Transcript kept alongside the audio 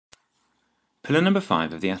Pillar number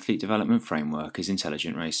 5 of the Athlete Development Framework is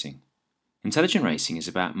intelligent racing. Intelligent racing is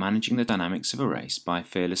about managing the dynamics of a race by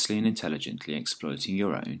fearlessly and intelligently exploiting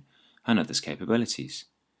your own and others' capabilities.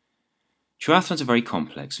 Triathlon is a very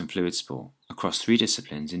complex and fluid sport across 3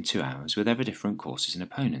 disciplines in 2 hours with ever different courses and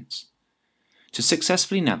opponents. To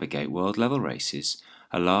successfully navigate world-level races,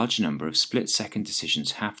 a large number of split-second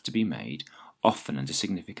decisions have to be made, often under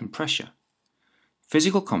significant pressure.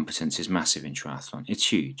 Physical competence is massive in triathlon.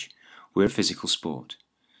 It's huge. We're a physical sport.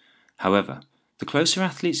 However, the closer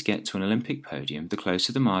athletes get to an Olympic podium, the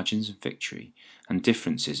closer the margins of victory and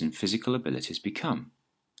differences in physical abilities become.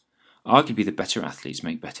 Arguably, the better athletes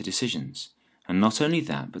make better decisions, and not only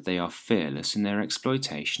that, but they are fearless in their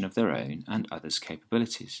exploitation of their own and others'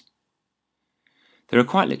 capabilities. There are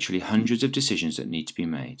quite literally hundreds of decisions that need to be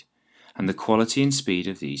made, and the quality and speed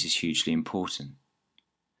of these is hugely important.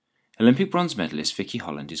 Olympic bronze medalist Vicky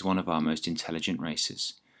Holland is one of our most intelligent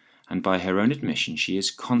racers, and by her own admission she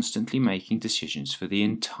is constantly making decisions for the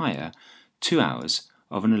entire 2 hours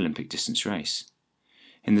of an Olympic distance race.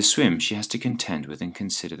 In the swim she has to contend with and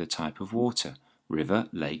consider the type of water, river,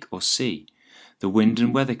 lake or sea, the wind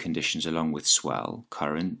and weather conditions along with swell,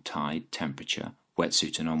 current, tide, temperature,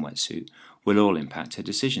 wetsuit and non-wetsuit will all impact her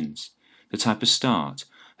decisions. The type of start,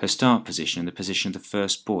 her start position and the position of the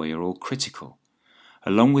first buoy are all critical,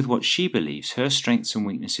 along with what she believes her strengths and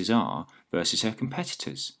weaknesses are versus her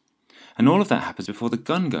competitors. And all of that happens before the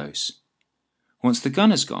gun goes. Once the gun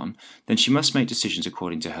has gone, then she must make decisions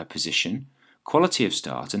according to her position, quality of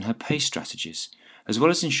start and her pace strategies, as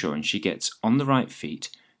well as ensuring she gets on the right feet,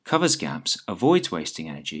 covers gaps, avoids wasting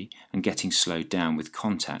energy and getting slowed down with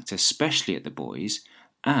contact, especially at the buoys,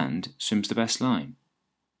 and swims the best line.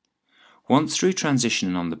 Once through transition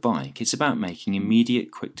and on the bike, it's about making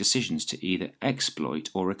immediate quick decisions to either exploit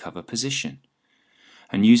or recover position,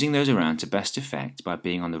 and using those around to best effect by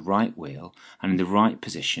being on the right wheel and in the right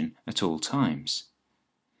position at all times.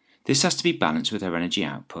 This has to be balanced with her energy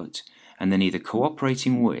output, and then either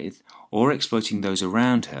cooperating with or exploiting those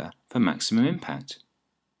around her for maximum impact.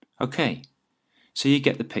 Okay, so you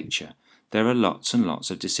get the picture. There are lots and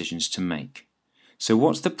lots of decisions to make. So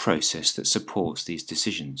what's the process that supports these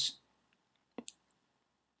decisions?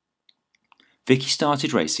 Vicky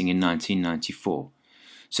started racing in 1994,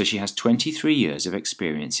 so she has 23 years of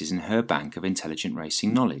experiences in her bank of intelligent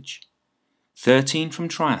racing knowledge, 13 from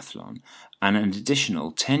triathlon and an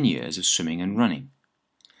additional 10 years of swimming and running.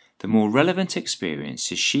 The more relevant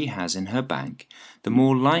experiences she has in her bank, the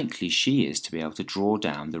more likely she is to be able to draw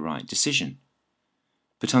down the right decision.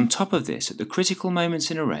 But on top of this, at the critical moments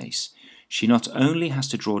in a race, she not only has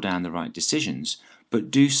to draw down the right decisions, but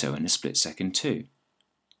do so in a split second too.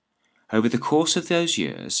 Over the course of those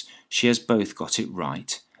years, she has both got it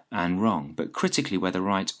right and wrong, but critically whether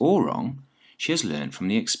right or wrong, she has learned from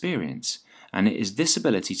the experience, and it is this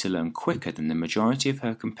ability to learn quicker than the majority of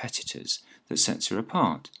her competitors that sets her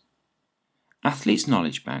apart. Athletes'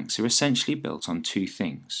 knowledge banks are essentially built on 2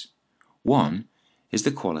 things. One is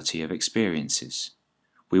the quality of experiences.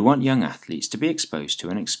 We want young athletes to be exposed to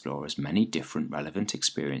and explore as many different relevant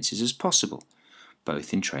experiences as possible,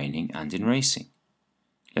 both in training and in racing.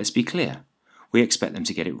 Let's be clear, we expect them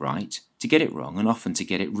to get it right, to get it wrong, and often to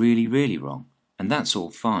get it really, really wrong, and that's all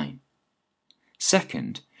fine.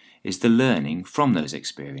 Second is the learning from those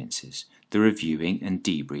experiences, the reviewing and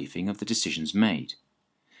debriefing of the decisions made.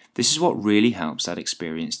 This is what really helps that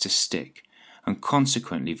experience to stick, and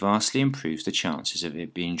consequently vastly improves the chances of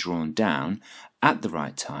it being drawn down at the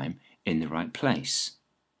right time in the right place.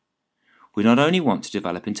 We not only want to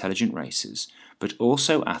develop intelligent racers, but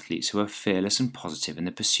also athletes who are fearless and positive in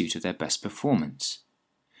the pursuit of their best performance.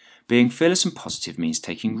 Being fearless and positive means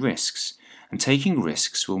taking risks, and taking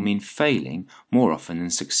risks will mean failing more often than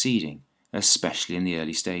succeeding, especially in the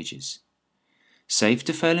early stages. Safe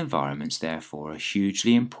to fail environments, therefore, are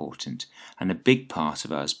hugely important and a big part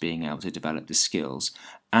of us being able to develop the skills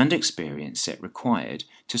and experience set required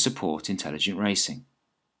to support intelligent racing.